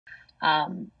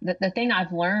The thing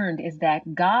I've learned is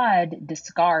that God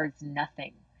discards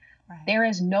nothing. Right. There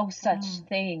is no such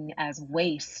thing as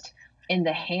waste in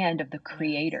the hand of the Yes.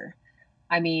 Creator.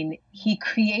 I mean, He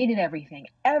created everything,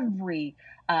 every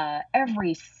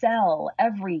cell,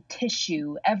 every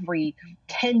tissue, every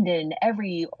tendon,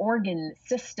 every organ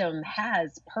system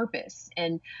has purpose.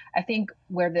 And I think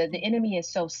where the enemy is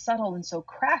so subtle and so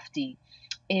crafty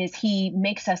is he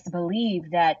makes us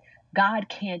believe that God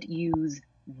can't use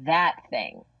that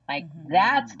thing. Like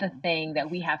that's the thing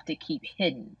that we have to keep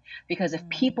hidden. Because if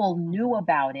people knew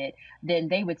about it, then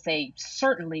they would say,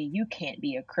 certainly you can't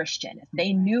be a Christian. If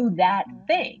they knew that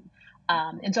thing.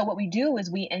 And so what we do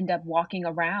is we end up walking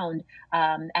around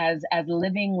as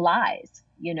living lies.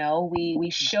 You know, we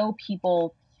show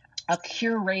people a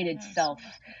curated self,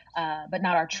 but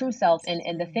not our true self.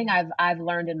 And the thing I've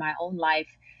learned in my own life,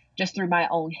 just through my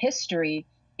own history,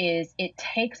 is it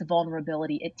takes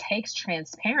vulnerability, it takes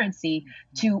transparency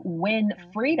to win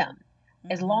freedom.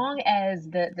 As long as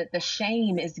the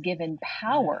shame is given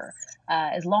power,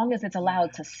 as long as it's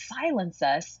allowed to silence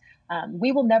us,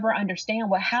 we will never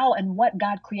understand how and what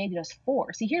God created us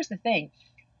for. See, here's the thing.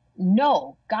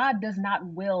 No, God does not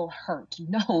will hurt.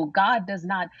 No, God does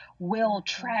not will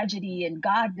tragedy, and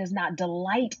God does not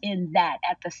delight in that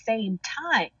at the same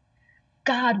time.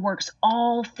 God works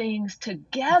all things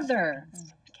together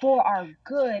for our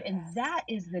good, and that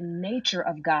is the nature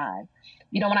of God.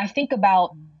 You know, when I think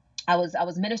about I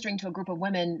was ministering to a group of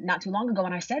women not too long ago,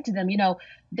 and I said to them, you know,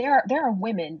 there are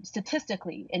women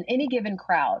statistically in any given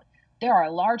crowd, there are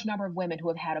a large number of women who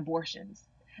have had abortions,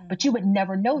 but you would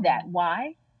never know that.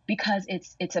 Why? Because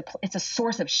it's a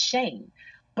source of shame.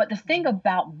 But the thing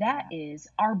about that is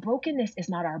our brokenness is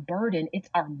not our burden, it's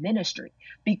our ministry.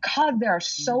 Because there are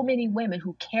so many women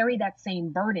who carry that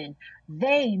same burden,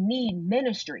 they need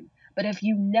ministry. But if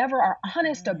you never are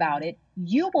honest about it,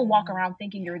 you will walk around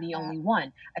thinking you're the only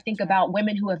one. I think about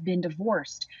women who have been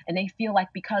divorced and they feel like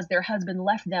because their husband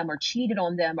left them or cheated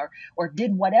on them or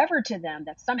did whatever to them,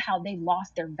 that somehow they've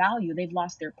lost their value, they've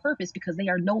lost their purpose because they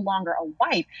are no longer a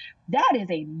wife. That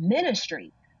is a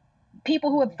ministry.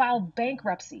 People who have filed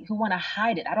bankruptcy who want to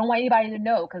hide it. I don't want anybody to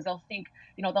know because they'll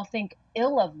think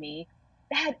ill of me.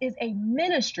 That is a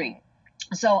ministry.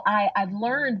 So I've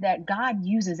learned that God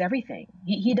uses everything.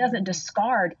 He doesn't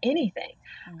discard anything.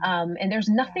 And there's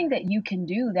nothing that you can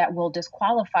do that will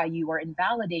disqualify you or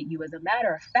invalidate you. As a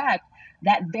matter of fact,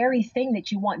 that very thing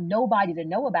that you want nobody to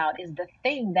know about is the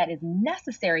thing that is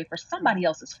necessary for somebody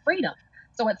else's freedom.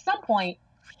 So at some point,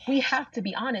 we have to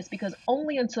be honest because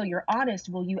only until you're honest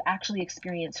will you actually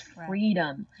experience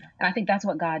freedom. And I think that's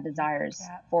what God desires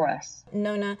for us.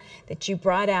 Nona, that you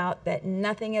brought out that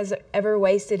nothing is ever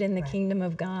wasted in the kingdom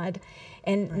of God.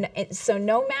 And so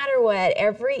no matter what,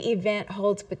 every event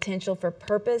holds potential for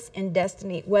purpose and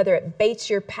destiny, whether it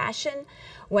baits your passion,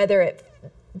 whether it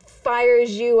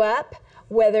fires you up,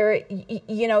 whether,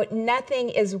 you know, nothing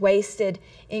is wasted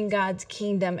in God's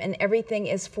kingdom and everything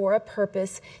is for a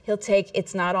purpose. He'll take,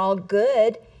 it's not all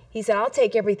good. He said, I'll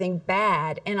take everything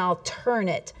bad and I'll turn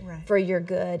it for your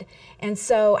good. And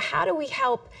so how do we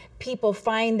help people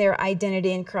find their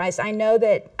identity in Christ? I know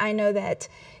that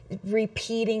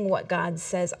repeating what God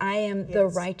says, I am the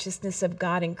righteousness of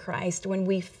God in Christ. When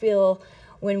we feel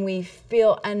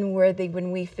unworthy,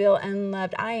 when we feel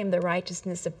unloved, I am the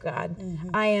righteousness of God.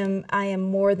 I am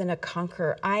more than a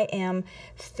conqueror. I am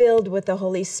filled with the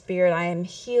Holy Spirit. I am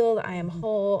healed. I am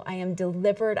whole. I am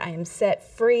delivered. I am set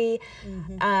free.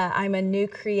 I'm a new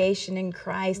creation in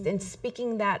Christ. And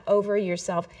speaking that over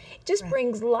yourself just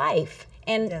brings life.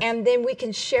 And then we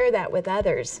can share that with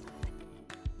others.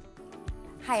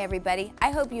 Hi everybody, I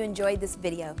hope you enjoyed this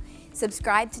video.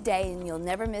 Subscribe today and you'll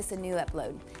never miss a new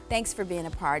upload. Thanks for being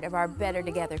a part of our Better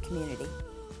Together community.